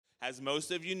As most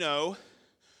of you know,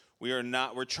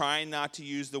 we're trying not to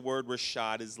use the word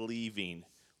Rashad is leaving.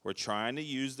 We're trying to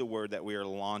use the word that we are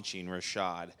launching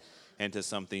Rashad into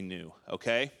something new,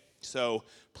 okay? So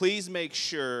please make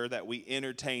sure that we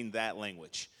entertain that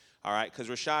language, all right? Because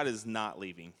Rashad is not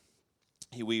leaving.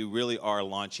 We really are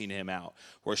launching him out.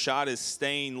 Rashad is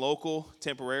staying local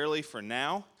temporarily for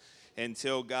now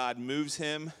until God moves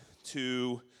him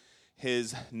to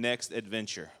his next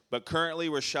adventure. But currently,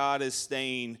 Rashad is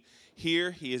staying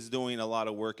here. He is doing a lot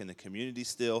of work in the community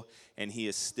still, and he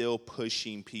is still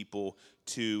pushing people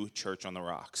to Church on the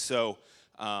Rock. So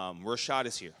Rashad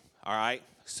is here, all right?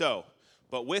 So,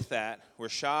 but with that,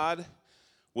 Rashad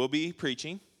will be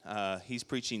preaching. He's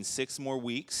preaching 6 more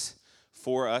weeks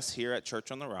for us here at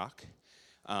Church on the Rock.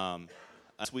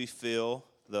 As we fill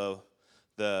the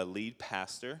lead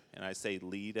pastor, and I say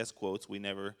lead as quotes, we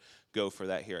never go for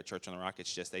that here at Church on the Rock.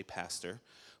 It's just a pastor.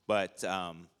 But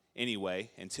anyway,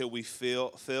 until we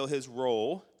fill his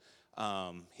role,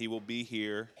 he will be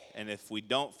here. And if we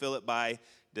don't fill it by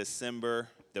December,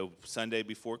 the Sunday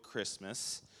before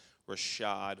Christmas,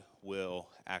 Rashad will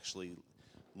actually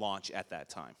launch at that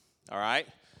time. All right?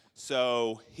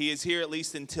 So he is here at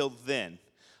least until then.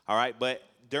 All right? But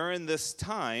during this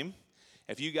time,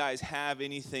 if you guys have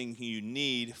anything you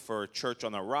need for Church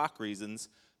on the Rock reasons,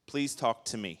 please talk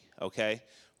to me, okay?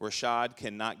 Rashad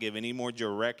cannot give any more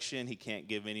direction. He can't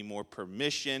give any more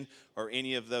permission or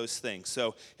any of those things.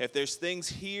 So if there's things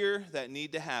here that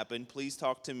need to happen, please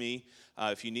talk to me.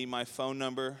 If you need my phone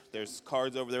number, there's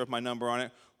cards over there with my number on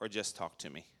it, or just talk to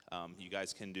me. You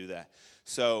guys can do that.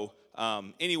 So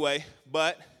anyway,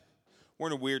 but we're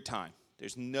in a weird time.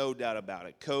 There's no doubt about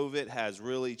it. COVID has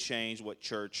really changed what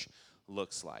church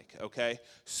looks like, okay?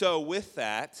 So with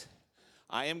that,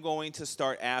 I am going to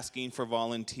start asking for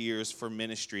volunteers for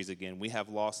ministries again. We have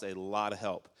lost a lot of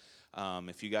help.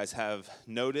 If you guys have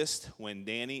noticed, when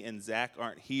Danny and Zach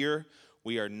aren't here,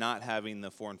 we are not having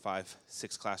the 4 and 5,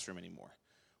 6 classroom anymore.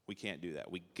 We can't do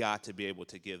that. We got to be able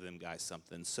to give them guys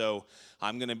something. So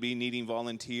I'm going to be needing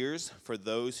volunteers for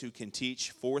those who can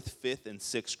teach 4th, 5th, and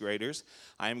 6th graders.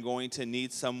 I am going to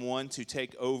need someone to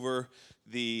take over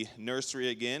the nursery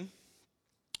again.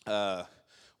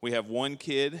 We have one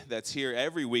kid that's here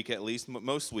every week at least,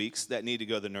 most weeks, that need to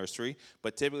go to the nursery.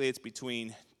 But typically it's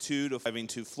between 2 to 5.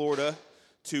 To Florida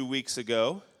 2 weeks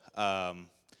ago.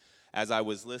 As I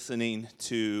was listening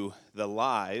to the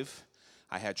live,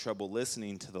 I had trouble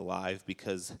listening to the live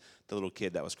because the little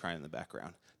kid that was crying in the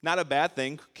background. Not a bad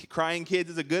thing. Crying kids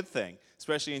is a good thing,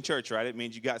 especially in church, right? It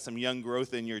means you got some young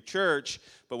growth in your church,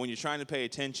 but when you're trying to pay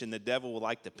attention, the devil will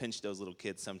like to pinch those little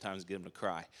kids sometimes, get them to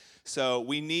cry. So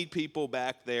we need people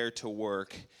back there to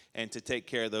work and to take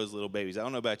care of those little babies. I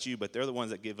don't know about you, but they're the ones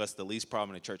that give us the least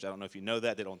problem in the church. I don't know if you know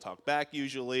that. They don't talk back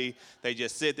usually. They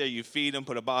just sit there, you feed them,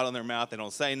 put a bottle in their mouth, they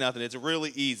don't say nothing. It's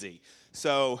really easy.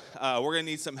 So we're going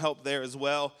to need some help there as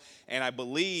well. And I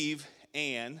believe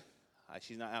Ann,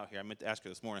 she's not out here. I meant to ask her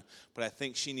this morning. But I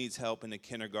think she needs help in the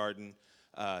kindergarten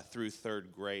through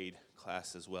 3rd grade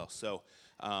class as well. So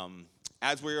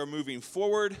as we are moving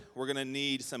forward, we're going to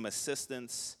need some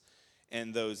assistance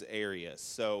in those areas.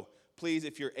 So please,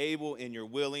 if you're able and you're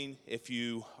willing, if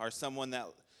you are someone that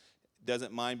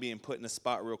doesn't mind being put in a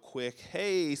spot real quick,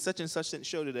 hey, such and such didn't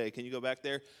show today. Can you go back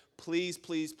there? Please,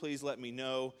 please, please let me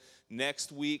know.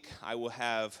 Next week, I will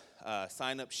have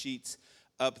sign-up sheets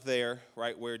up there,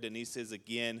 right where Denise is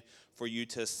again, for you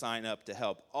to sign up to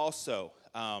help. Also,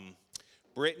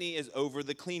 Brittany is over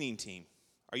the cleaning team.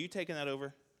 Are you taking that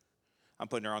over? I'm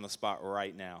putting her on the spot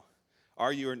right now.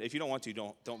 Are you? Or if you don't want to,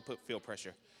 don't feel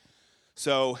pressure.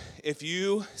 So if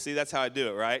you see, that's how I do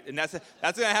it, right? And that's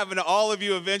going to happen to all of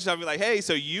you eventually. I'll be like, hey,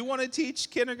 so you want to teach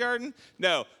kindergarten?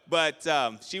 No, but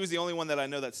she was the only one that I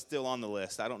know that's still on the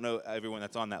list. I don't know everyone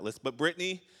that's on that list, but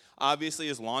Brittany obviously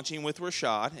is launching with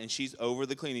Rashad, and she's over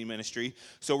the cleaning ministry.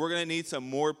 So we're going to need some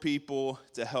more people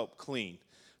to help clean.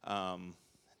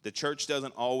 The church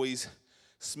doesn't always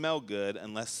smell good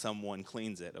unless someone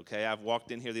cleans it, okay? I've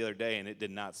walked in here the other day, and it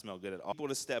did not smell good at all. People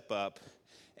to step up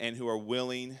and who are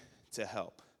willing to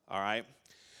help, all right?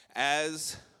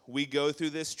 As we go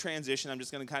through this transition, I'm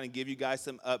just going to kind of give you guys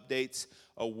some updates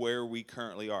of where we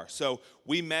currently are. So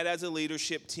we met as a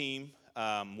leadership team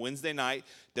Wednesday night.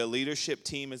 The leadership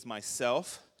team is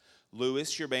myself,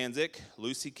 Louis Sherbanzik,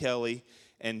 Lucy Kelly,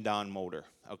 and Don Mulder,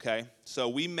 okay? So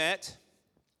we met,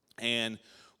 and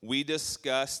we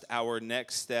discussed our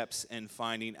next steps in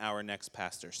finding our next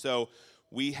pastor. So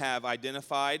we have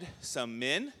identified some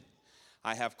men.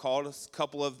 I have called a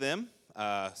couple of them.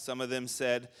 Some of them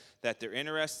said that they're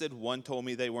interested. One told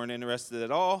me they weren't interested at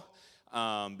all.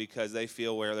 because they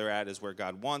feel where they're at is where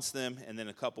God wants them, and then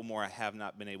a couple more I have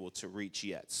not been able to reach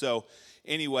yet. So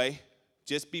anyway,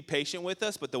 just be patient with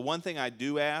us, but the one thing I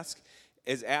do ask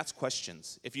is ask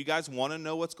questions. If you guys want to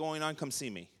know what's going on, come see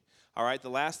me. All right, the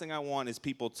last thing I want is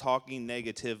people talking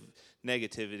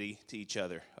negativity to each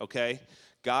other, okay?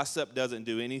 Gossip doesn't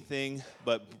do anything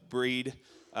but breed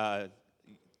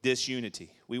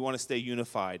disunity. We want to stay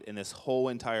unified in this whole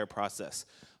entire process.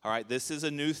 All right, this is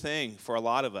a new thing for a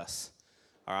lot of us.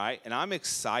 All right, and I'm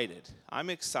excited. I'm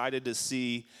excited to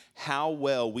see how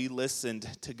well we listened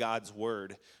to God's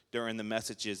word during the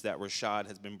messages that Rashad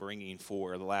has been bringing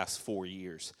for the last 4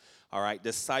 years. All right,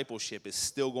 discipleship is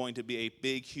still going to be a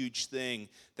big, huge thing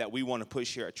that we want to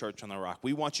push here at Church on the Rock.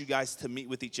 We want you guys to meet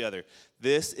with each other.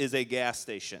 This is a gas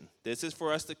station. This is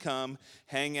for us to come,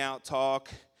 hang out, talk,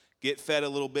 get fed a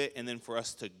little bit, and then for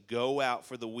us to go out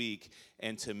for the week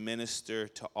and to minister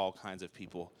to all kinds of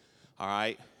people. All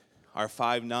right, our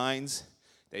 5-9s,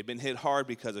 they've been hit hard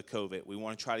because of COVID. We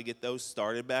want to try to get those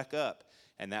started back up,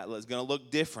 and that is going to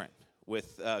look different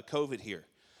with COVID here.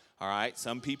 All right,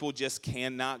 some people just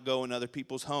cannot go in other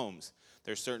people's homes.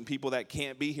 There's certain people that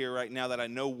can't be here right now that I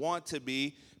know want to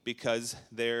be because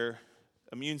their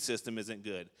immune system isn't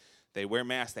good. They wear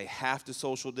masks. They have to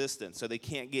social distance, so they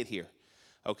can't get here,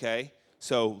 okay?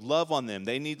 So love on them.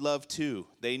 They need love too.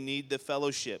 They need the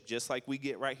fellowship, just like we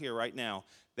get right here, right now.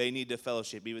 They need the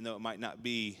fellowship, even though it might not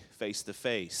be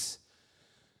face-to-face.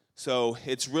 So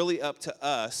it's really up to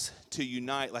us to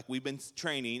unite like we've been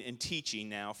training and teaching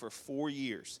now for 4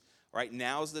 years. Right,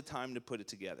 now's the time to put it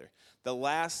together. The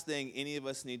last thing any of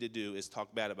us need to do is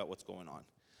talk bad about what's going on.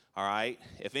 All right?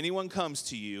 If anyone comes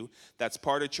to you that's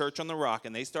part of Church on the Rock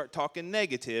and they start talking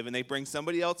negative and they bring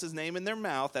somebody else's name in their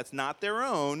mouth that's not their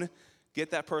own,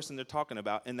 get that person they're talking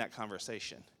about in that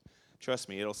conversation. Trust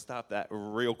me, it'll stop that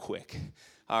real quick.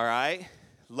 All right?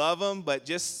 Love them, but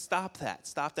just stop that.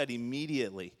 Stop that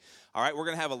immediately. All right? We're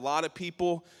going to have a lot of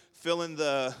people filling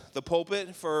the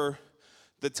pulpit for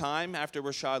the time after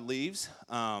Rashad leaves.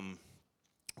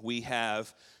 We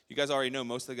have, you guys already know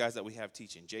most of the guys that we have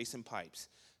teaching. Jason Pipes,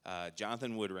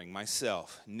 Jonathan Woodring,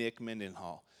 myself, Nick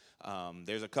Mendenhall.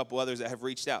 There's a couple others that have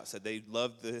reached out, said they'd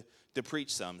love to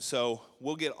preach some. So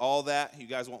we'll get all that. You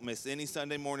guys won't miss any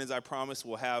Sunday mornings, I promise.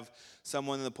 We'll have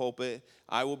someone in the pulpit.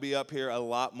 I will be up here a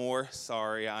lot more.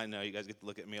 Sorry, I know you guys get to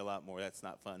look at me a lot more. That's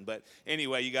not fun. But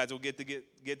anyway, you guys will get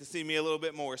to see me a little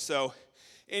bit more. So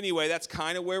anyway, that's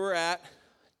kind of where we're at.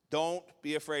 Don't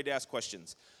be afraid to ask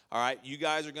questions. All right, you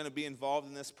guys are going to be involved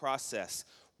in this process.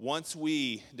 Once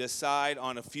we decide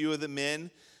on a few of the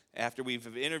men, after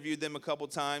we've interviewed them a couple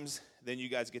times, then you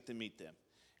guys get to meet them.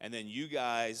 And then you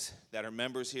guys that are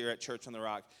members here at Church on the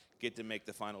Rock get to make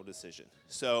the final decision.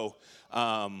 So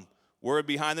we're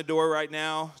behind the door right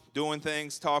now, doing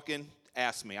things, talking.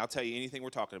 Ask me. I'll tell you anything we're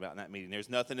talking about in that meeting. There's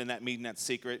nothing in that meeting that's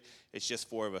secret. It's just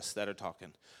 4 of us that are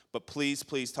talking. But please,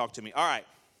 please talk to me. All right.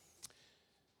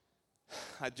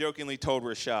 I jokingly told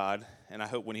Rashad, and I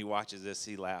hope when he watches this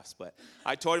he laughs, but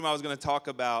I told him I was going to talk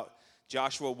about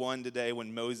Joshua 1 today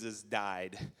when Moses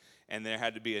died and there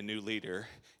had to be a new leader.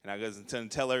 And I was going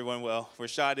to tell everyone, well,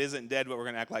 Rashad isn't dead, but we're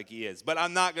going to act like he is. But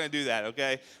I'm not going to do that,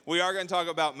 okay? We are going to talk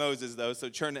about Moses, though, so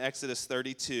turn to Exodus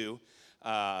 32.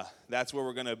 That's where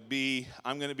we're going to be.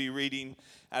 I'm going to be reading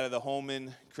out of the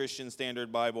Holman Christian Standard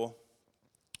Bible.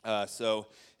 So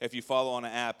if you follow on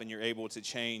an app and you're able to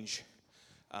change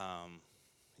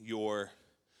your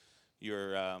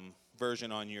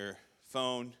version on your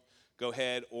phone, go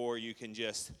ahead, or you can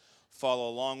just follow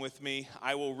along with me.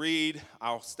 I will read,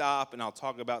 I'll stop, and I'll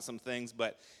talk about some things.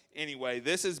 But anyway,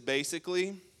 this is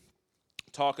basically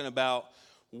talking about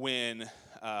when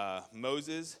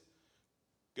Moses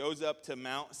goes up to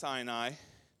Mount Sinai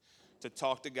to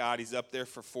talk to God. He's up there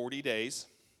for 40 days.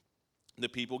 The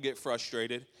people get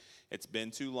frustrated. It's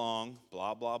been too long,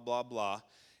 blah, blah, blah, blah.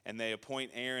 And they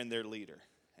appoint Aaron their leader.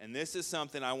 And this is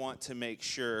something I want to make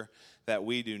sure that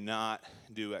we do not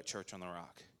do at Church on the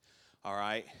Rock. All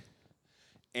right?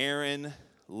 Aaron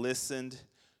listened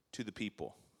to the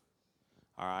people.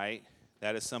 All right?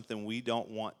 That is something we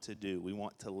don't want to do. We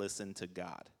want to listen to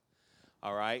God.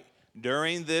 All right?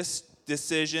 During this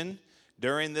decision,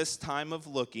 during this time of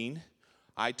looking,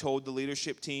 I told the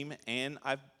leadership team, and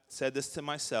I've said this to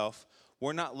myself,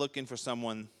 we're not looking for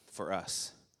someone for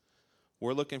us.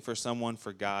 We're looking for someone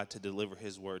for God to deliver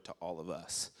his word to all of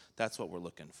us. That's what we're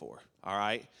looking for, all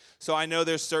right? So I know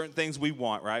there's certain things we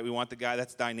want, right? We want the guy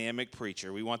that's dynamic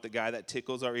preacher. We want the guy that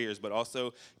tickles our ears but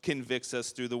also convicts us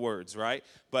through the words, right?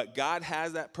 But God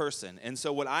has that person. And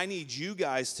so what I need you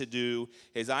guys to do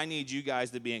is I need you guys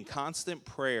to be in constant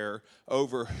prayer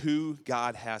over who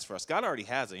God has for us. God already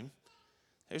has him.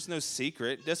 There's no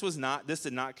secret. This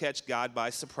did not catch God by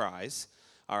surprise.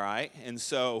 All right. And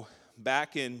so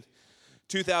back in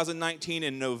 2019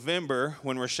 in November,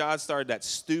 when Rashad started that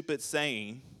stupid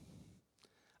saying,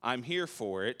 I'm here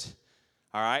for it.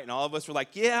 All right. And all of us were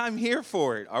like, yeah, I'm here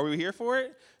for it. Are we here for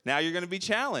it? Now you're going to be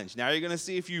challenged. Now you're going to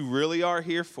see if you really are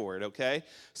here for it, okay?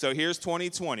 So here's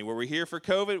 2020. Were we here for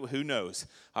COVID? Who knows?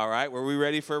 All right. Were we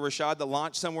ready for Rashad to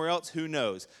launch somewhere else? Who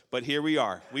knows? But here we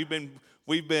are.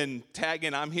 We've been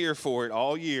tagging I'm here for it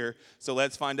all year. So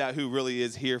let's find out who really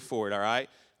is here for it, all right?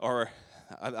 Or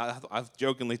I've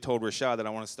jokingly told Rashad that I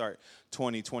want to start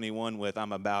 2021 with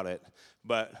I'm about it.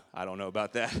 But I don't know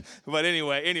about that. But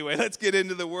anyway, let's get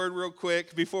into the word real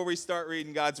quick. Before we start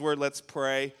reading God's word, let's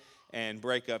pray and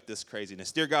break up this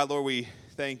craziness. Dear God, Lord, we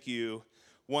thank you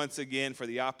once again for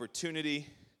the opportunity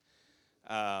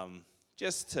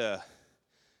just to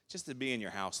be in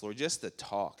your house, Lord, just to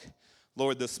talk.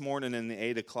 Lord, this morning in the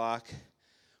 8 o'clock,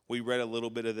 we read a little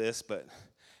bit of this, but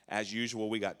as usual,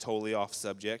 we got totally off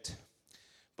subject.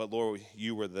 But Lord,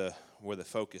 you were the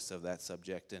focus of that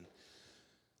subject. And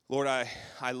Lord,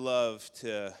 I love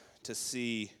to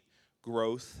see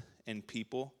growth in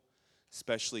people,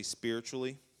 especially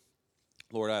spiritually.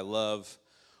 Lord, I love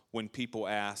when people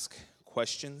ask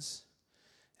questions.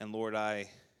 And Lord, I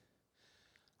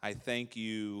thank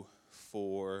you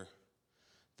for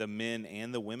the men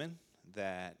and the women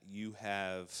that you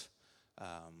have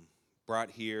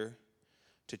brought here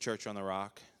to Church on the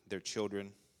Rock, their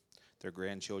children, their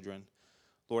grandchildren.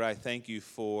 Lord, I thank you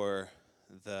for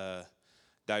the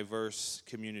diverse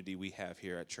community we have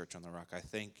here at Church on the Rock. I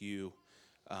thank you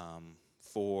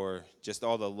for just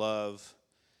all the love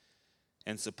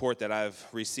and support that I've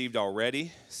received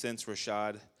already since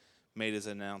Rashad made his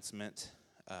announcement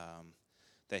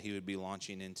that he would be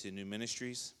launching into new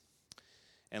ministries.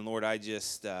 And Lord, I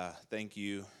just thank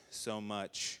you so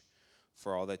much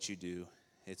for all that you do.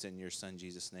 It's in your Son,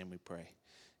 Jesus' name we pray.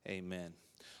 Amen.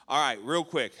 All right, real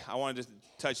quick, I wanted to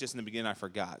touch this in the beginning. I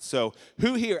forgot. So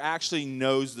who here actually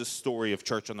knows the story of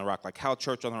Church on the Rock, like how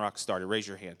Church on the Rock started? Raise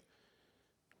your hand.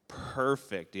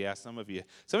 Perfect. Yeah, some of you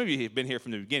have been here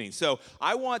from the beginning. So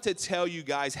I want to tell you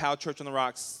guys how Church on the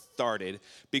Rock started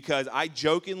because I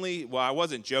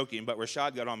wasn't joking, but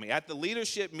Rashad got on me. At the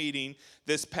leadership meeting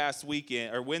this past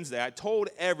weekend, or Wednesday, I told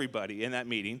everybody in that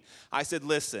meeting, I said,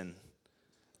 listen,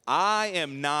 I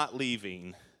am not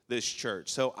leaving this church,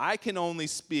 so I can only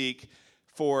speak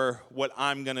for what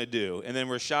I'm going to do. And then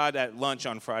Rashad at lunch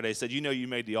on Friday said, you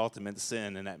made the ultimate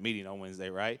sin in that meeting on Wednesday,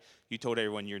 right? You told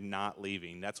everyone you're not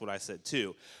leaving. That's what I said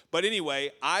too. But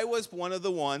anyway, I was one of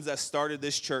the ones that started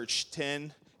this church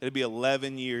it'll be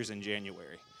 11 years in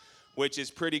January, which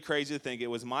is pretty crazy to think. It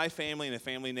was my family and a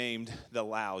family named the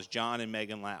Laus, John and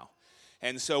Megan Lau.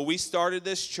 And so we started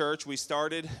this church. We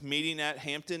started meeting at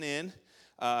Hampton Inn.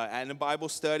 In a Bible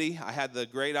study, I had the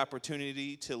great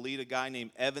opportunity to lead a guy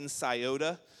named Evan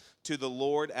Sciotta to the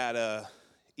Lord at a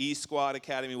E-Squad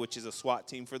Academy, which is a SWAT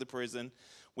team for the prison.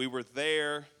 We were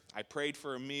there. I prayed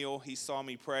for a meal. He saw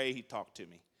me pray. He talked to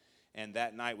me. And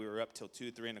that night, we were up till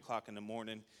 2, 3 o'clock in the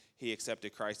morning. He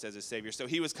accepted Christ as his Savior. So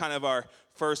he was kind of our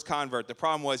first convert. The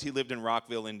problem was he lived in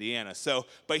Rockville, Indiana.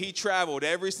 But he traveled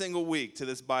every single week to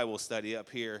this Bible study up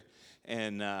here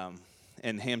in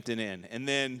Hampton Inn. And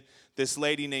then this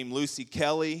lady named Lucy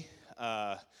Kelly,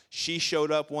 she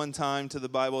showed up one time to the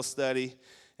Bible study.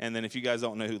 And then if you guys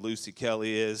don't know who Lucy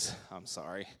Kelly is, I'm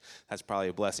sorry. That's probably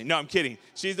a blessing. No, I'm kidding.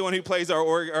 She's the one who plays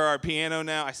our piano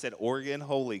now. I said organ.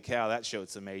 Holy cow, that showed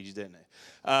some age, didn't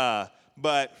it?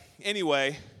 But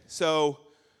anyway, so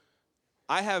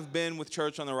I have been with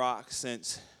Church on the Rock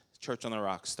since Church on the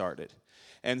Rock started.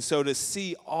 And so to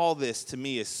see all this, to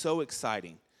me, is so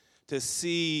exciting. To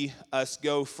see us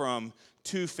go from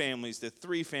 2 families to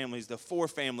 3 families to 4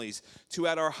 families to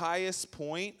at our highest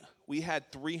point, we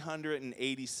had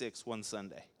 386 one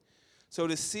Sunday. So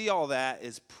to see all that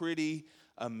is pretty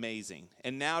amazing.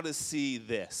 And now to see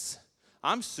this,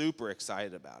 I'm super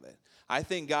excited about it. I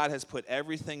think God has put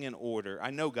everything in order.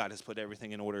 I know God has put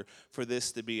everything in order for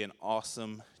this to be an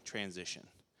awesome transition.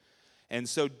 And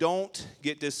so don't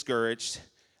get discouraged.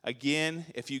 Again,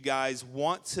 if you guys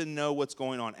want to know what's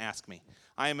going on, ask me.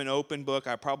 I am an open book.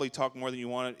 I probably talk more than you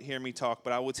want to hear me talk,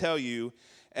 but I will tell you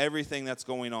everything that's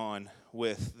going on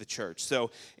with the church.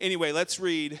 So anyway, let's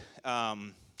read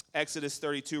Exodus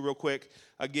 32 real quick.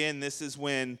 Again, this is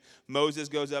when Moses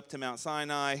goes up to Mount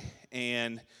Sinai,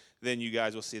 and then you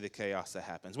guys will see the chaos that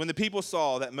happens. When the people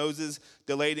saw that Moses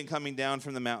delayed in coming down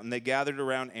from the mountain, they gathered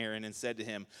around Aaron and said to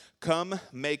him, "Come,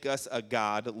 make us a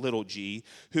god, little g,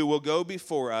 who will go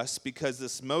before us, because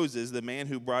this Moses, the man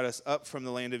who brought us up from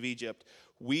the land of Egypt,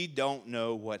 we don't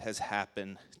know what has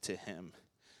happened to him."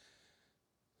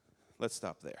 let's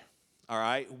stop there. All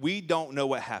right? We don't know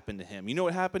what happened to him. You know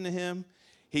what happened to him?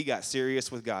 He got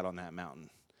serious with God on that mountain.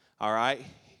 All right?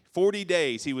 40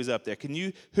 days he was up there.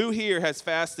 Who here has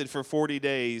fasted for 40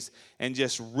 days and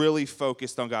just really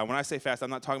focused on God? When I say fast, I'm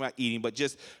not talking about eating, but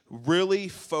just really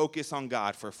focus on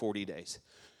God for 40 days.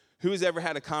 Who has ever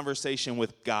had a conversation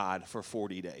with God for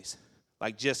 40 days?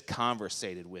 Like just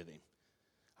conversated with him.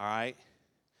 All right?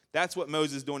 That's what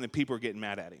Moses is doing, and people are getting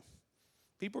mad at him.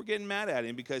 People are getting mad at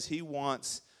him because he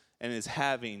wants and is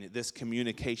having this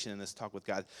communication and this talk with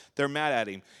God. They're mad at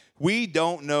him. We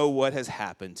don't know what has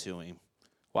happened to him.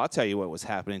 Well, I'll tell you what was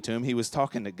happening to him. He was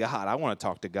talking to God. I want to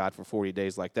talk to God for 40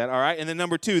 days like that. All right. And then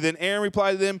number 2, then Aaron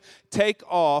replied to them, take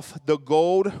off the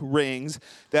gold rings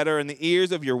that are in the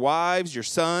ears of your wives, your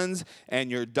sons, and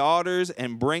your daughters,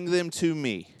 and bring them to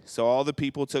me. So all the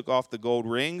people took off the gold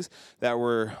rings that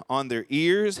were on their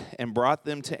ears and brought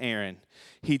them to Aaron.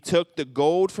 He took the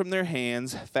gold from their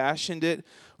hands, fashioned it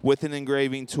with an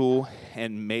engraving tool,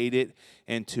 and made it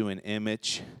into an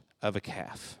image of a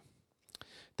calf.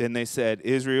 Then they said,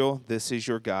 Israel, this is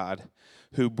your God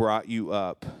who brought you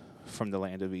up from the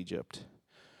land of Egypt.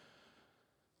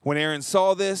 When Aaron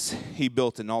saw this, he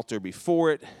built an altar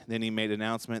before it. Then he made an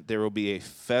announcement, there will be a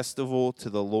festival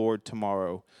to the Lord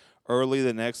tomorrow. Early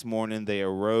the next morning, they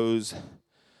arose,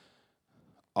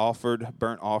 offered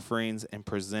burnt offerings, and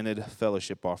presented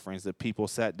fellowship offerings. The people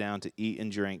sat down to eat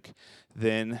and drink,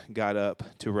 then got up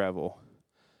to revel.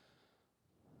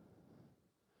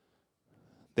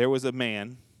 There was a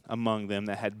man among them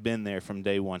that had been there from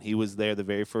day one. He was there the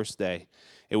very first day.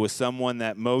 It was someone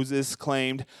that Moses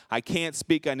claimed, I can't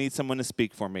speak, I need someone to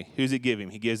speak for me. Who's he give him?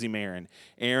 He gives him Aaron.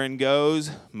 Aaron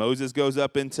goes, Moses goes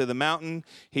up into the mountain.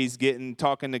 He's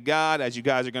talking to God. As you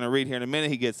guys are going to read here in a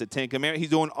minute, he gets the 10 Commandments. He's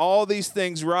doing all these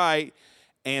things right,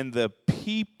 and the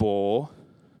people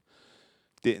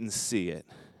didn't see it.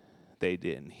 They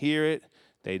didn't hear it.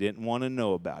 They didn't want to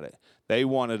know about it. They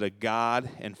wanted a God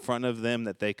in front of them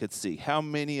that they could see. How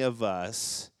many of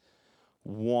us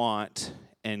want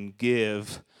and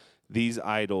give these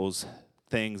idols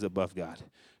things above God?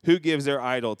 Who gives their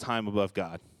idol time above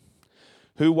God?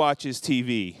 Who watches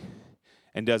TV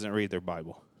and doesn't read their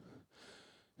Bible?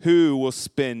 Who will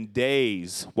spend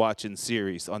days watching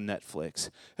series on Netflix?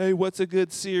 Hey, what's a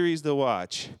good series to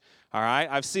watch? All right,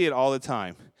 I see it all the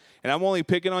time. And I'm only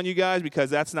picking on you guys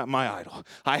because that's not my idol.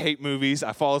 I hate movies.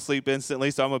 I fall asleep instantly,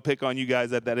 so I'm going to pick on you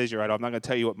guys that is your idol. I'm not going to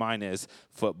tell you what mine is,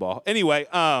 football. Anyway,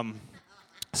 but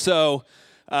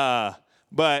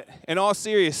in all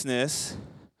seriousness,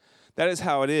 that is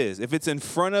how it is. If it's in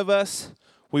front of us,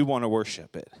 we want to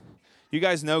worship it. You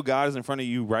guys know God is in front of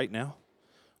you right now,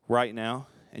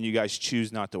 and you guys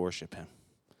choose not to worship him.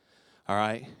 All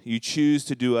right? You choose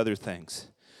to do other things.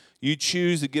 You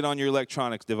choose to get on your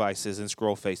electronic devices and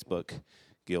scroll Facebook.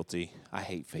 Guilty. I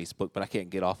hate Facebook, but I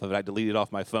can't get off of it. I delete it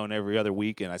off my phone every other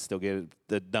week, and I still get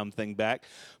the dumb thing back.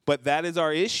 But that is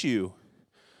our issue.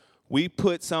 We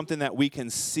put something that we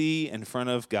can see in front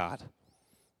of God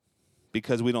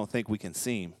because we don't think we can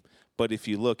see him. But if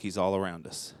you look, he's all around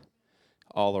us.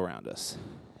 All around us.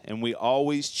 And we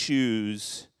always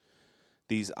choose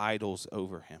these idols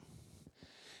over him.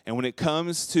 And when it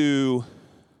comes to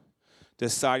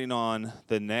deciding on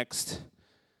the next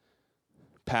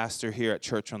pastor here at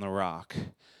Church on the Rock,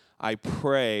 I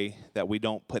pray that we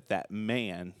don't put that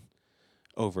man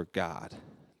over God,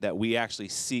 that we actually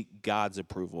seek God's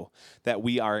approval, that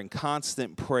we are in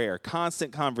constant prayer,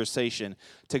 constant conversation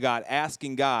to God,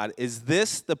 asking God, is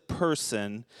this the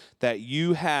person that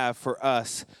you have for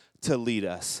us to lead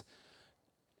us?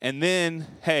 And then,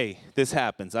 hey, this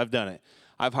happens. I've done it.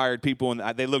 I've hired people,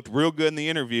 and they looked real good in the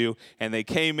interview, and they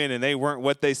came in, and they weren't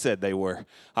what they said they were,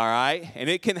 all right?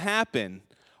 And it can happen.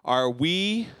 Are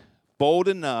we bold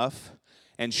enough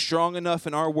and strong enough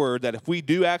in our word that if we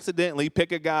do accidentally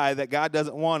pick a guy that God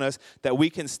doesn't want us, that we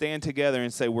can stand together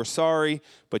and say, we're sorry,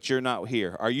 but you're not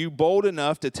here? Are you bold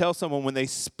enough to tell someone when they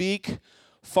speak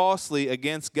falsely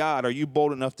against God, are you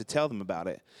bold enough to tell them about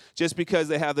it? Just because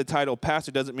they have the title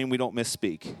pastor doesn't mean we don't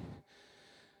misspeak.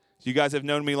 You guys have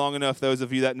known me long enough, those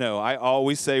of you that know. I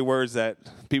always say words that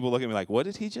people look at me like, what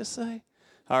did he just say?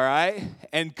 All right?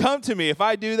 And come to me. If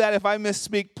I do that, if I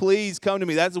misspeak, please come to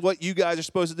me. That's what you guys are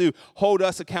supposed to do. Hold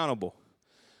us accountable.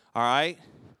 All right?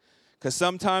 Because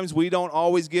sometimes we don't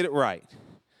always get it right.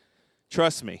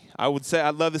 Trust me.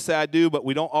 I'd love to say I do, but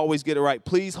we don't always get it right.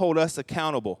 Please hold us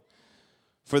accountable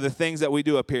for the things that we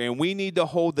do up here. And we need to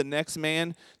hold the next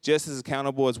man just as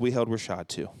accountable as we held Rashad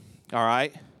to. All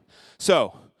right?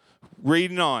 So,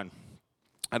 reading on.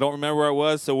 I don't remember where I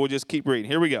was, so we'll just keep reading.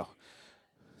 Here we go.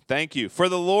 Thank you. For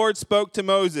the Lord spoke to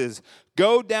Moses,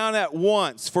 Go down at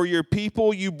once, for your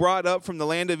people you brought up from the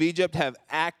land of Egypt have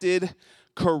acted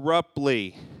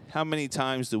corruptly. How many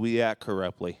times do we act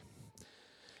corruptly?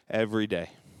 Every day.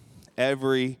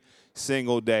 Every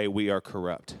single day we are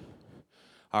corrupt.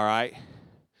 All right?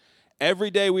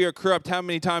 Every day we are corrupt. How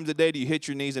many times a day do you hit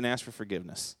your knees and ask for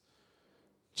forgiveness?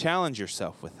 Challenge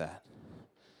yourself with that.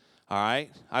 All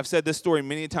right? I've said this story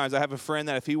many times. I have a friend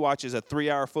that if he watches a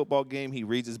 3-hour football game, he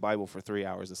reads his Bible for 3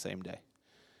 hours the same day.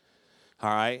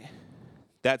 All right?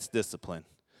 That's discipline.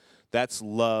 That's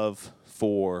love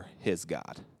for his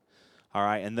God. All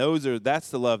right? And that's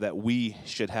the love that we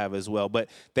should have as well. But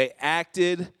they're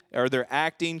acting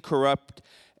corrupt.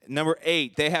 Number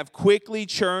 8, they have quickly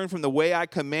churned from the way I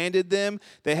commanded them.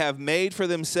 They have made for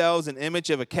themselves an image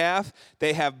of a calf.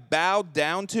 They have bowed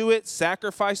down to it,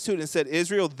 sacrificed to it, and said,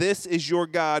 Israel, this is your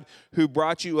God who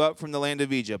brought you up from the land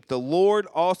of Egypt. The Lord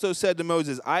also said to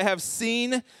Moses, I have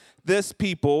seen this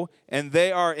people, and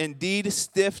they are indeed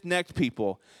stiff-necked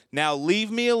people. Now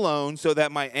leave me alone so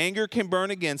that my anger can burn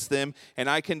against them, and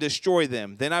I can destroy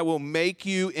them. Then I will make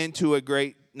you into a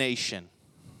great nation.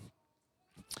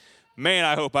 Man,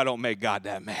 I hope I don't make God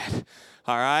that mad.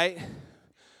 All right?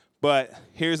 But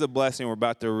here's a blessing we're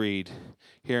about to read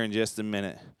here in just a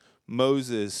minute.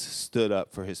 Moses stood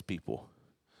up for his people.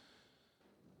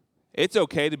 It's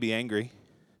okay to be angry.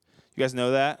 You guys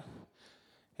know that?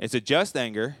 It's a just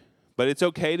anger, but it's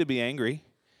okay to be angry.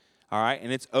 All right?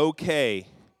 And it's okay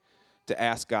to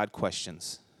ask God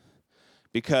questions.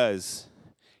 Because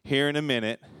here in a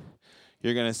minute,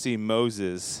 you're going to see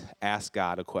Moses ask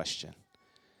God a question.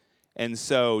 And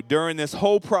so during this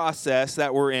whole process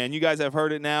that we're in, you guys have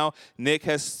heard it now. Nick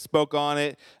has spoke on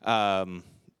it.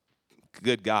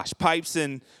 Good gosh. Pipes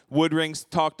and Wood Rings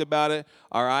talked about it,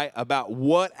 all right, about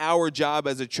what our job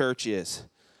as a church is,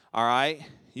 all right?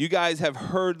 You guys have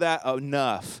heard that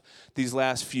enough these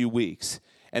last few weeks,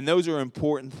 and those are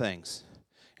important things.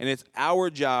 And it's our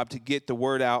job to get the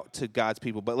word out to God's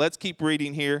people. But let's keep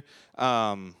reading here. Where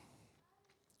am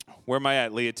I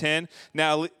at, Leah? 10?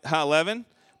 Now, 11.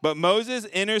 But Moses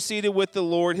interceded with the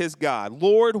Lord his God.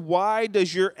 Lord, why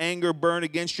does your anger burn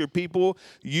against your people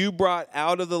you brought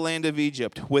out of the land of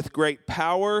Egypt with great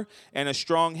power and a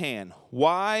strong hand?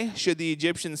 Why should the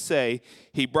Egyptians say,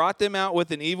 he brought them out with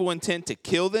an evil intent to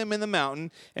kill them in the mountain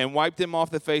and wipe them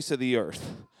off the face of the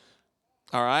earth?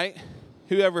 All right?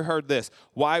 Who ever heard this?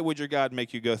 Why would your God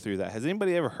make you go through that? Has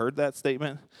anybody ever heard that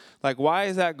statement? Like, why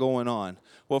is that going on?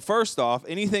 Well, first off,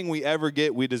 anything we ever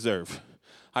get, we deserve.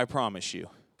 I promise you.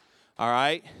 All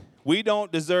right? We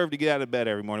don't deserve to get out of bed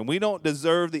every morning. We don't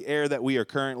deserve the air that we are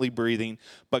currently breathing,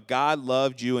 but God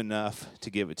loved you enough to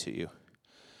give it to you.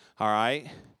 All right?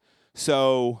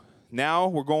 So now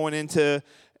we're going into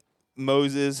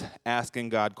Moses asking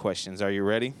God questions. Are you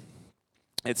ready?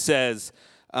 It says,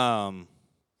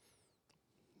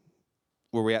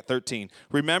 where we at? 13.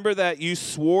 Remember that you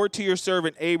swore to your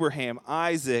servant Abraham,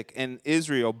 Isaac, and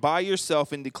Israel by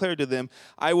yourself and declared to them,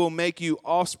 I will make you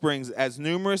offsprings as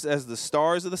numerous as the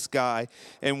stars of the sky,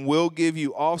 and will give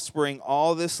you offspring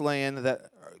all this land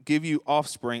that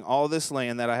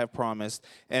I have promised,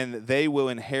 and they will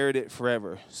inherit it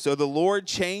forever. So the Lord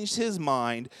changed his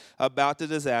mind about the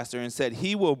disaster and said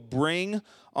he will bring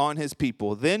on his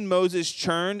people. Then Moses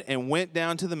turned and went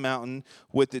down to the mountain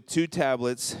with the 2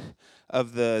 tablets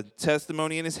of the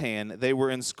testimony in his hand. They were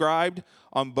inscribed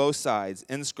on both sides,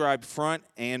 inscribed front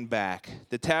and back.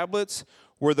 The tablets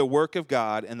were the work of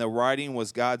God, and the writing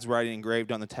was God's writing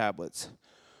engraved on the tablets.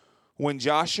 When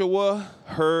Joshua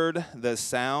heard the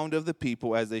sound of the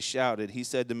people as they shouted, he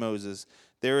said to Moses,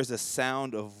 there is a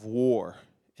sound of war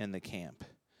in the camp.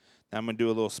 Now I'm going to do a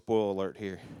little spoiler alert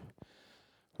here.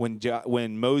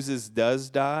 When Moses does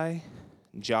die,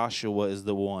 Joshua is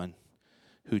the one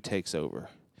who takes over.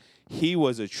 He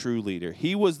was a true leader.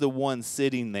 He was the one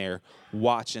sitting there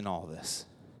watching all this.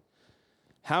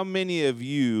 How many of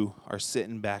you are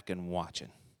sitting back and watching?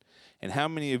 And how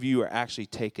many of you are actually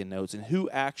taking notes? And who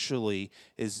actually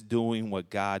is doing what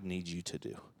God needs you to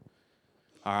do?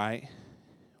 All right?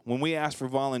 When we ask for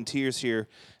volunteers here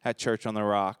at Church on the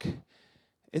Rock,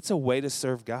 it's a way to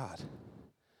serve God.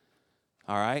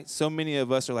 All right? So many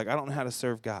of us are like, I don't know how to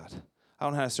serve God. I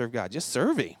don't know how to serve God. Just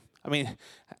serve him. I mean,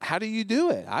 how do you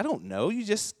do it? I don't know.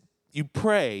 You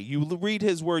pray. You read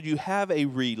his word. You have a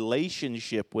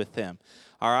relationship with him.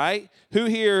 All right? Who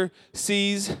here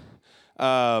sees,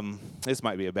 this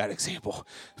might be a bad example,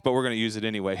 but we're going to use it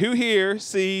anyway. Who here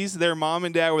sees their mom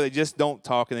and dad where they just don't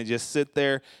talk and they just sit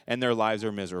there and their lives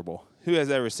are miserable? Who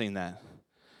has ever seen that?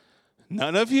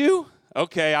 None of you?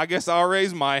 Okay, I guess I'll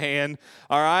raise my hand.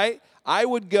 All right? I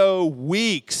would go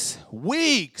weeks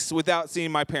without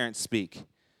seeing my parents speak.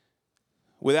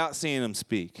 without seeing them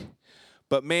speak.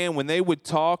 But man, when they would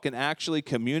talk and actually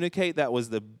communicate, that was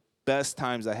the best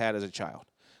times I had as a child.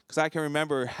 Because I can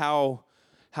remember how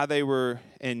they were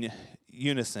in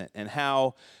unison and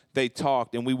how they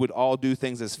talked, and we would all do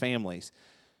things as families.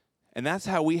 And that's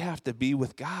how we have to be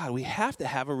with God. We have to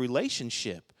have a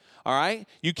relationship, all right?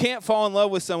 You can't fall in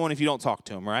love with someone if you don't talk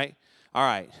to them, right? All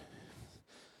right.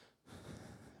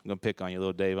 I'm going to pick on you,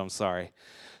 little Dave. I'm sorry.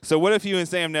 So what if you and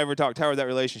Sam never talked? How would that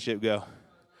relationship go?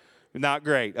 Not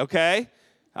great, okay?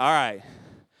 All right.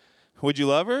 Would you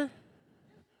love her?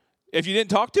 If you didn't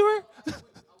talk to her?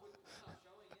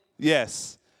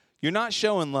 Yes. You're not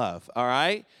showing love, all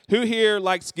right? Who here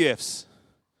likes gifts?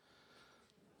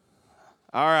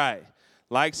 All right.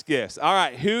 Likes gifts. All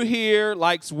right. Who here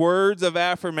likes words of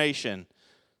affirmation?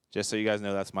 Just so you guys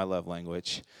know, that's my love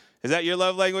language. Is that your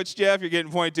love language, Jeff? You're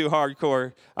getting pointed to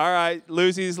hardcore. All right.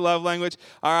 Lucy's love language.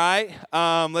 All right.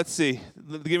 Let's see.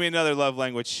 Give me another love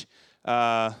language.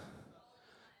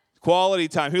 Quality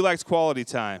time. Who likes quality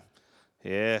time?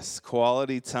 Yes,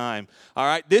 quality time. All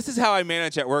right, this is how I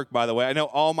manage at work, by the way. I know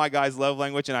all my guys love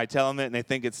language, and I tell them it, and they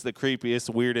think it's the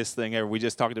creepiest, weirdest thing ever. We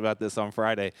just talked about this on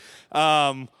Friday.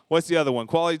 What's the other one?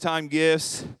 Quality time,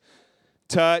 gifts,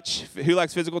 touch. Who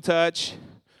likes physical touch?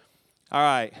 All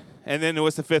right, and then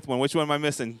what's the fifth one? Which one am I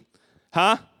missing?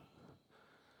 Huh?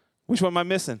 Which one am I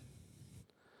missing?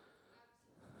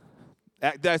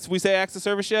 We say acts of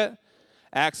service yet?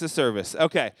 Acts of service.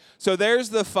 Okay, so there's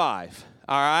the 5,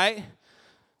 all right?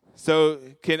 So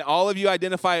can all of you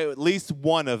identify at least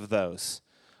one of those?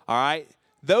 All right?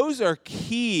 Those are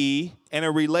key in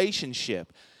a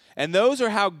relationship. And those are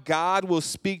how God will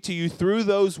speak to you through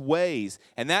those ways.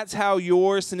 And that's how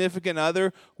your significant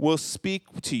other will speak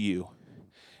to you.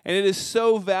 And it is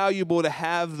so valuable to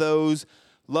have those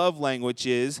love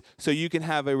languages so you can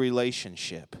have a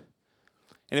relationship.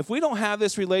 And if we don't have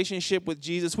this relationship with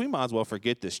Jesus, we might as well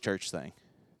forget this church thing.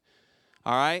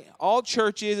 All right? All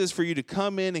church is for you to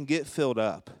come in and get filled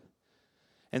up.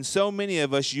 And so many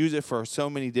of us use it for so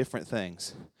many different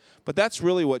things. But that's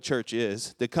really what church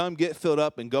is, to come get filled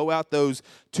up and go out those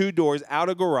 2 doors, out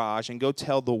a garage, and go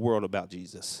tell the world about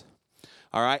Jesus.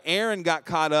 All right? Aaron got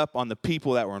caught up on the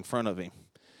people that were in front of him.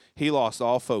 He lost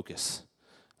all focus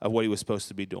of what he was supposed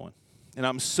to be doing. And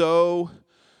I'm so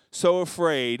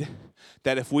afraid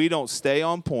that if we don't stay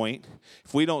on point,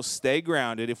 if we don't stay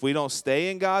grounded, if we don't stay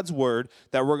in God's word,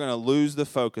 that we're going to lose the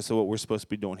focus of what we're supposed to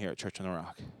be doing here at Church on the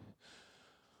Rock.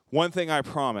 One thing I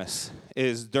promise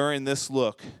is during this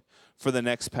look for the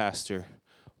next pastor,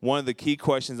 one of the key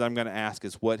questions I'm going to ask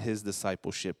is what his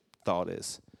discipleship thought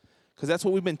is. Because that's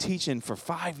what we've been teaching for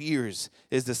 5 years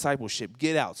is discipleship.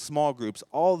 Get out, small groups,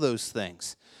 all those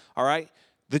things. All right?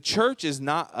 The church is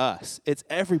not us. It's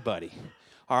everybody.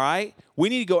 All right? We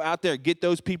need to go out there, get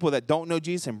those people that don't know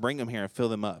Jesus and bring them here and fill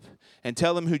them up. And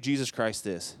tell them who Jesus Christ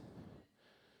is.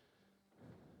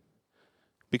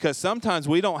 Because sometimes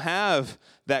we don't have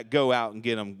that go out and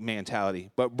get them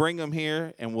mentality. But bring them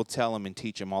here and we'll tell them and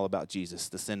teach them all about Jesus.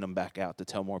 To send them back out to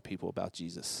tell more people about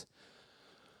Jesus.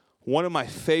 One of my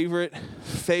favorite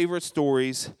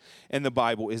stories in the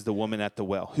Bible is the woman at the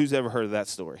well. Who's ever heard of that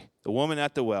story? The woman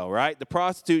at the well, right? The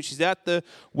prostitute, she's at the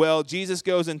well. Jesus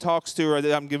goes and talks to her.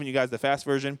 I'm giving you guys the fast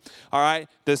version. All right?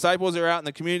 The disciples are out in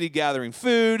the community gathering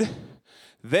food.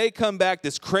 They come back.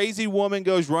 This crazy woman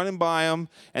goes running by them,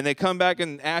 and they come back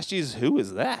and ask Jesus, who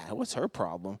is that? What's her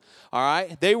problem? All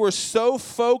right? They were so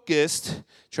focused.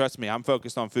 Trust me, I'm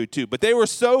focused on food too. But they were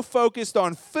so focused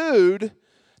on food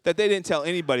that they didn't tell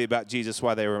anybody about Jesus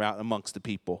while they were out amongst the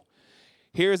people.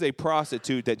 Here's a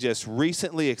prostitute that just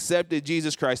recently accepted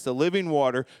Jesus Christ, the living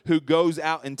water, who goes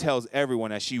out and tells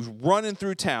everyone as she's running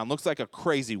through town, looks like a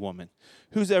crazy woman.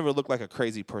 Who's ever looked like a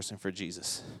crazy person for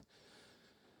Jesus?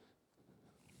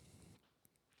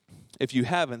 If you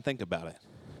haven't, think about it.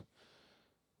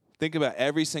 Think about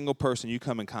every single person you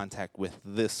come in contact with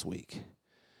this week.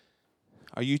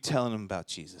 Are you telling them about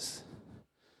Jesus?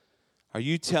 Are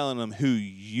you telling them who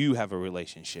you have a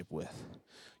relationship with?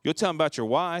 You'll tell them about your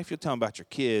wife, you'll tell them about your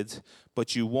kids,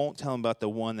 but you won't tell them about the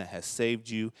one that has saved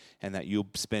you and that you'll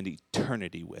spend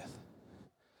eternity with.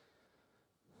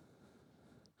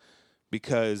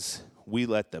 Because we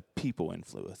let the people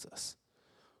influence us.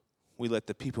 We let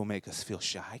the people make us feel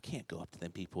shy. I can't go up to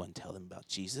them people and tell them about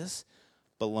Jesus.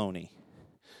 Baloney.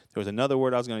 There was another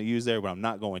word I was going to use there, but I'm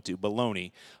not going to.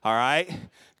 Baloney. All right?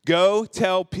 Go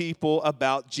tell people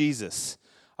about Jesus.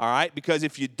 All right? Because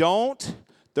if you don't,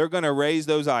 they're going to raise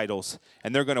those idols,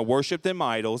 and they're going to worship them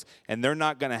idols, and they're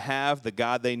not going to have the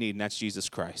God they need, and that's Jesus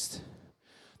Christ.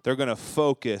 They're going to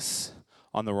focus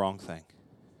on the wrong thing.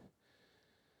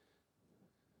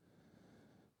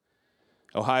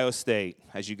 Ohio State,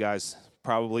 as you guys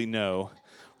probably know,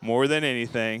 more than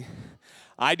anything.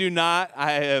 I do not.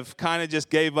 I have kind of just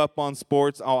gave up on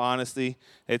sports, all honesty.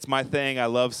 It's my thing. I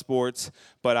love sports.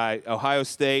 But Ohio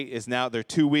State is now, they're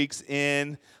 2 weeks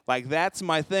in. Like, that's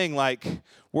my thing. Like,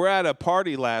 we're at a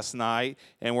party last night,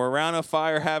 and we're around a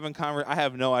fire having conversation. I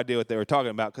have no idea what they were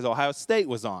talking about because Ohio State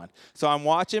was on. So I'm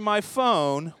watching my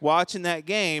phone, watching that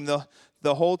game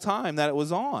the whole time that it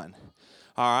was on.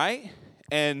 All right?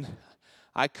 And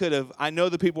I know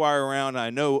the people I were around. I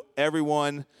know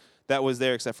everyone that was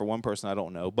there except for one person I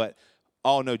don't know, but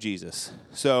all know Jesus.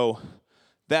 So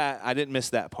I didn't miss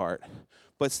that part.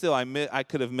 But still, I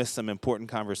could have missed some important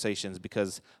conversations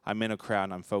because I'm in a crowd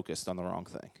and I'm focused on the wrong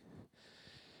thing.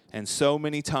 And so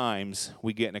many times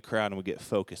we get in a crowd and we get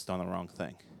focused on the wrong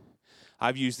thing.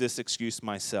 I've used this excuse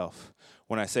myself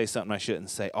when I say something I shouldn't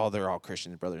say. Oh, they're all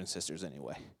Christians, brothers and sisters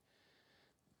anyway.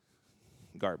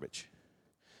 Garbage.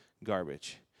 You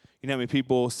know how many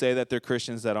people say that they're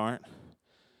Christians that aren't?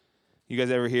 You guys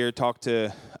ever talk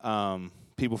to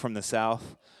people from the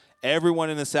South? Everyone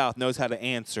in the South knows how to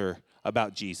answer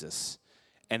about Jesus,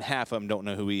 and half of them don't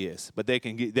know who he is. But they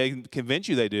can convince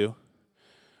you they do.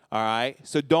 All right?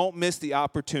 So don't miss the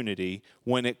opportunity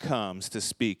when it comes to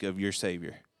speak of your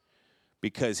Savior,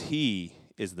 because he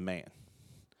is the man.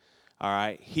 All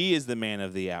right? He is the man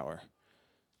of the hour.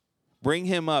 Bring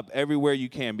him up everywhere you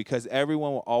can, because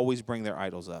everyone will always bring their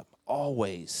idols up.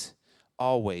 Always.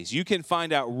 You can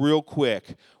find out real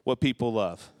quick what people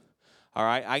love. All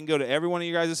right? I can go to every one of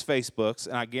you guys' Facebooks,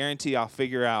 and I guarantee I'll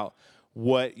figure out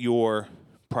what your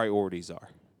priorities are.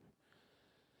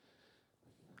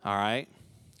 All right?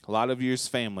 A lot of yours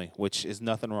family, which is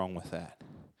nothing wrong with that.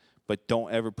 But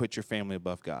don't ever put your family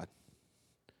above God.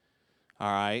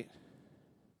 All right?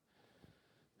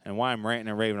 And why I'm ranting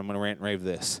and raving, I'm going to rant and rave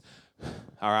this.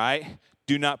 All right?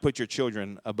 Do not put your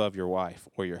children above your wife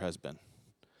or your husband.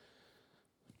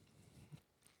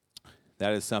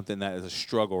 That is something that is a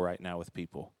struggle right now with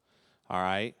people. All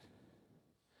right?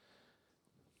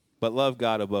 But love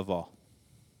God above all.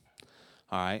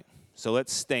 All right? So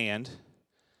let's stand,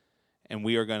 and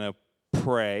we are going to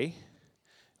pray,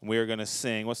 and we are going to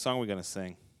sing. What song are we going to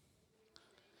sing?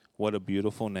 What a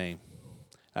Beautiful Name.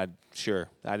 Sure,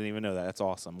 I didn't even know that. That's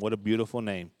awesome. What a beautiful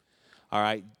name. All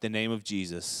right, the name of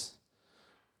Jesus.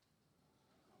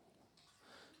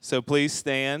 So please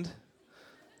stand.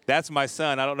 That's my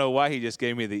son. I don't know why he just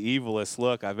gave me the evilest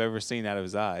look I've ever seen out of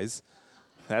his eyes.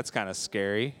 That's kind of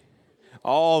scary.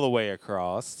 All the way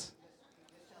across.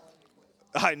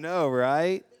 I know,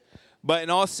 right? But in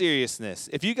all seriousness,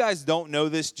 if you guys don't know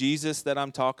this Jesus that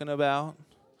I'm talking about,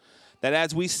 that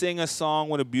as we sing a song,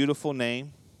 what a beautiful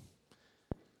name,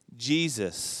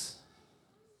 Jesus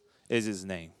is his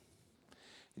name.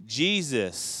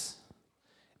 Jesus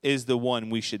is the one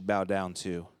we should bow down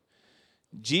to.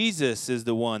 Jesus is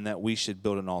the one that we should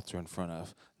build an altar in front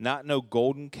of. Not no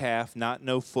golden calf, not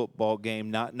no football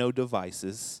game, not no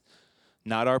devices,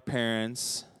 not our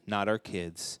parents, not our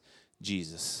kids.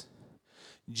 Jesus.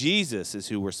 Jesus is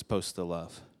who we're supposed to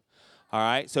love. All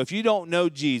right? So if you don't know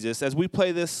Jesus, as we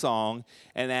play this song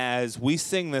and as we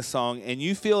sing this song and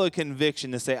you feel a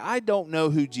conviction to say, I don't know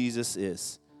who Jesus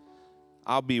is,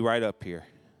 I'll be right up here.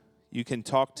 You can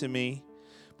talk to me,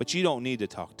 but you don't need to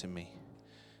talk to me.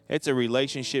 It's a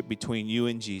relationship between you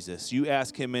and Jesus. You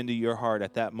ask him into your heart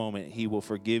at that moment, he will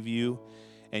forgive you,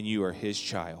 and you are his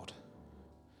child.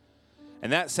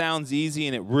 And that sounds easy,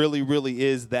 and it really, really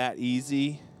is that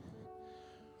easy.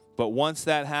 But once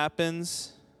that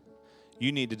happens,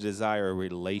 you need to desire a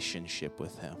relationship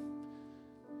with him.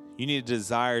 You need a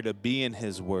desire to be in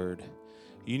his word.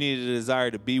 You need a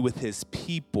desire to be with his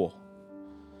people.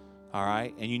 All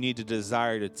right? And you need to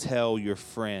desire to tell your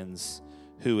friends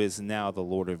who is now the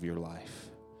Lord of your life.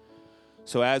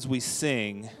 So as we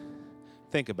sing,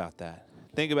 think about that.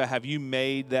 Think about, have you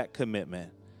made that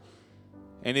commitment?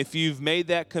 And if you've made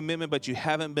that commitment, but you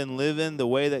haven't been living the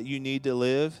way that you need to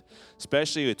live,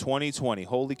 especially with 2020,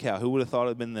 holy cow, who would have thought it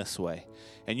had been this way?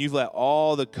 And you've let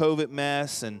all the COVID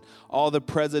mess and all the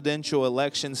presidential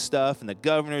election stuff and the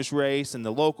governor's race and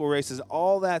the local races,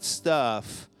 all that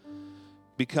stuff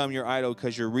become your idol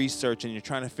because you're researching, you're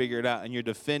trying to figure it out, and you're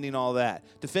defending all that.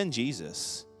 Defend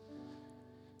Jesus.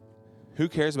 Who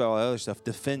cares about all that other stuff?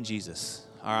 Defend Jesus.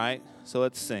 All right? So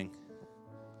let's sing.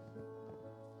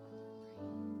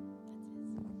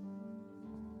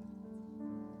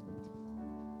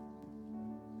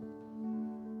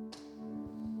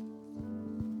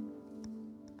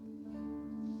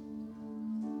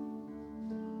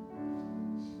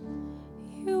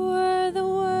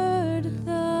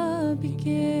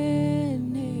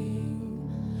 Beginning,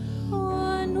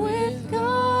 one with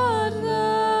God the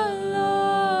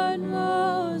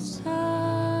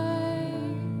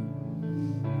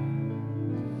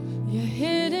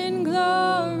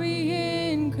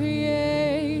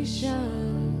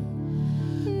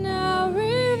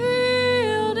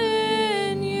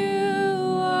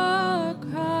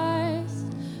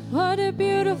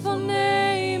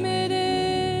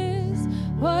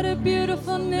What a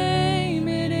beautiful name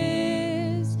it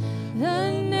is, the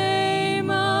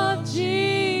name of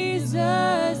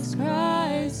Jesus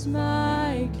Christ,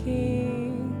 my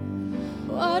King.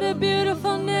 What a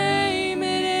beautiful name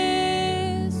it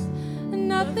is,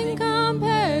 nothing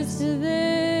compares to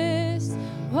this.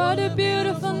 What a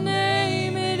beautiful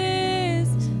name it is,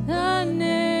 the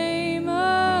name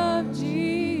of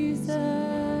Jesus.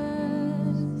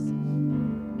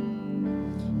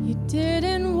 You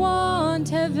didn't want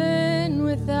heaven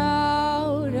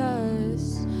without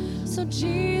us, so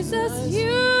Jesus,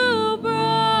 you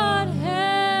brought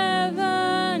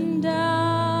heaven down.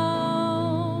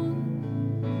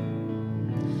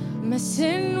 My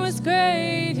sin was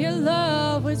great, your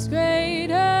love was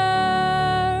greater.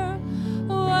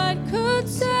 What could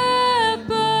separate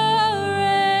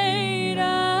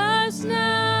us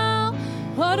now?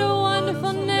 What a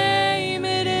wonderful name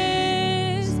it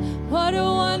is. What a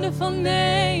wonderful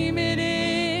name it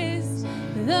is.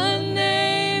 The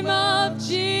name of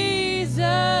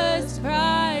Jesus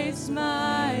Christ,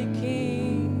 my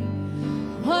King.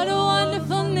 What a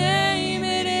wonderful name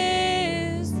it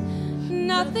is.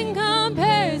 Nothing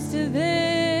compares to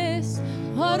this.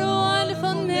 What a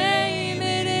wonderful name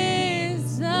it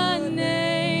is. The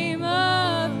name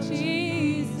of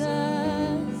Jesus.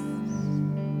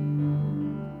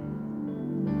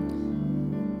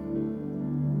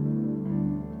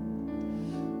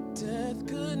 Death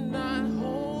could not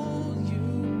hold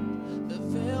you. The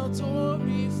veil tore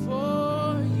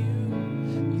before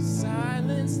you. You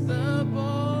silenced the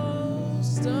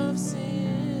boast of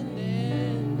sin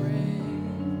and grave.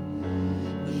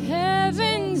 The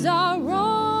heavens are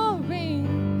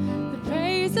roaring the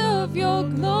praise of your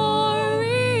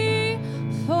glory,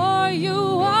 for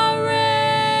you are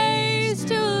raised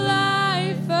to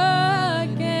life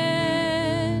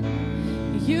again.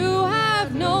 You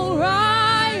have no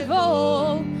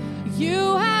rival,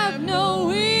 you have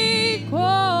no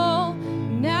equal,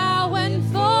 now and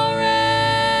forever,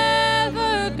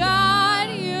 God,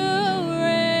 you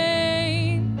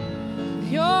reign.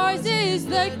 Yours is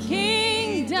the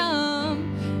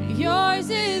kingdom, yours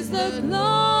is the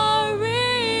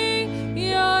glory,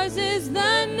 yours is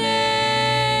the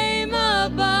name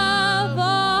above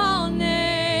all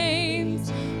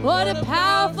names. What a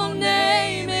powerful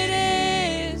name it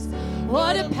is.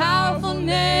 What a powerful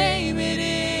name it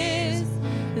is.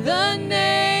 The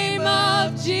name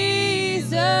of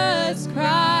Jesus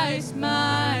Christ,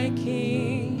 my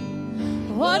King.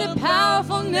 What a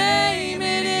powerful name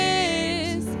it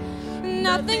is.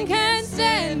 Nothing can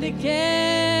stand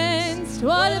against.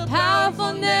 What a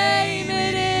powerful name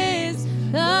it is.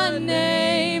 The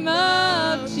name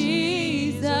of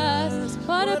Jesus.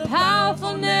 What a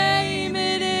powerful name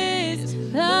it is.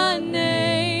 The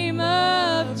name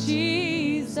of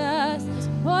Jesus.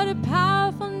 What a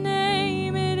powerful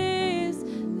name it is.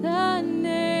 The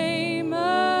name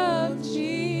of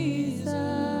Jesus.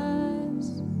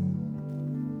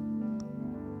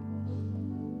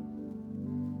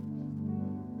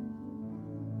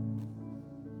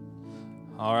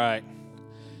 All right.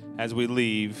 As we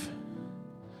leave,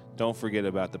 don't forget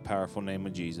about the powerful name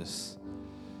of Jesus.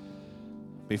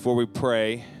 Before we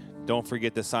pray, don't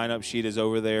forget the sign-up sheet is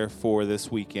over there for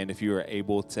this weekend if you are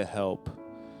able to help.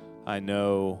 I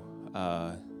know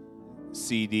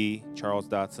CD, Charles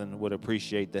Dotson, would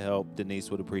appreciate the help.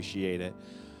 Denise would appreciate it.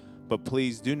 But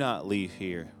please do not leave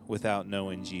here without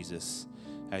knowing Jesus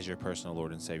as your personal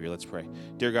Lord and Savior. Let's pray.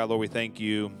 Dear God, Lord, we thank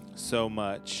you so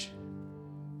much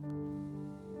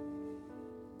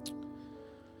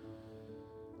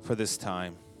for this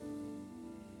time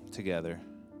together.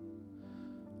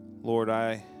 Lord,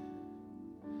 I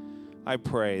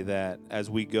pray that as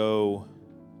we go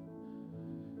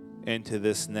into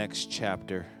this next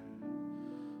chapter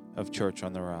of Church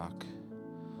on the Rock,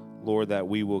 Lord, that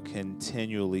we will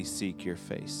continually seek your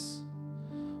face.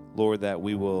 Lord, that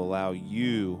we will allow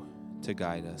you to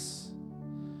guide us.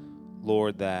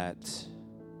 Lord, that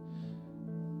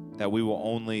we will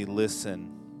only listen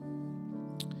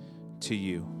to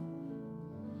you.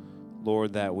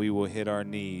 Lord, that we will hit our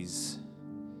knees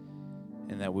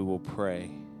and that we will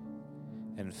pray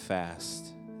and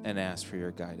fast and ask for your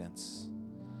guidance.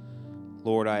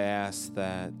 Lord, I ask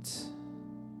that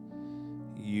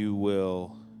you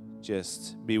will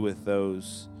just be with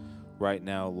those right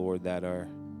now, Lord, that are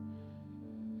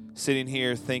sitting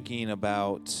here thinking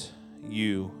about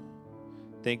you,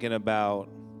 thinking about,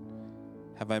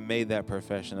 have I made that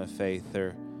profession of faith?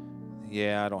 Or,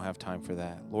 yeah, I don't have time for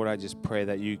that. Lord, I just pray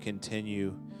that you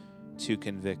continue to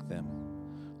convict them.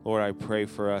 Lord, I pray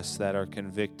for us that are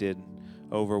convicted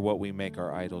over what we make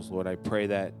our idols. Lord, I pray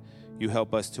that you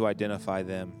help us to identify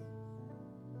them.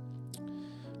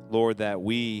 Lord, that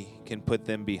we can put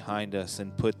them behind us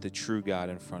and put the true God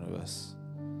in front of us.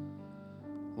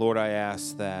 Lord, I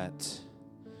ask that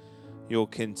you'll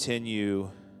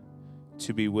continue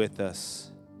to be with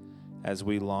us as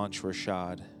we launch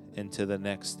Rashad into the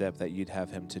next step that you'd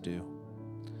have him to do.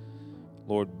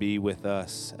 Lord, be with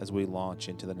us as we launch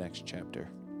into the next chapter.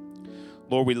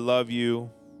 Lord, we love you.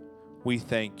 We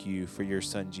thank you for your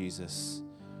son, Jesus.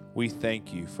 We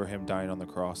thank you for him dying on the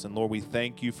cross. And Lord, we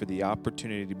thank you for the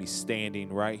opportunity to be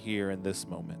standing right here in this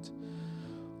moment.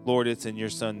 Lord, it's in your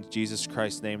son, Jesus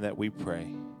Christ's name that we pray.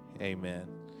 Amen.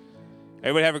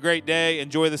 Everybody have a great day.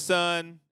 Enjoy the sun.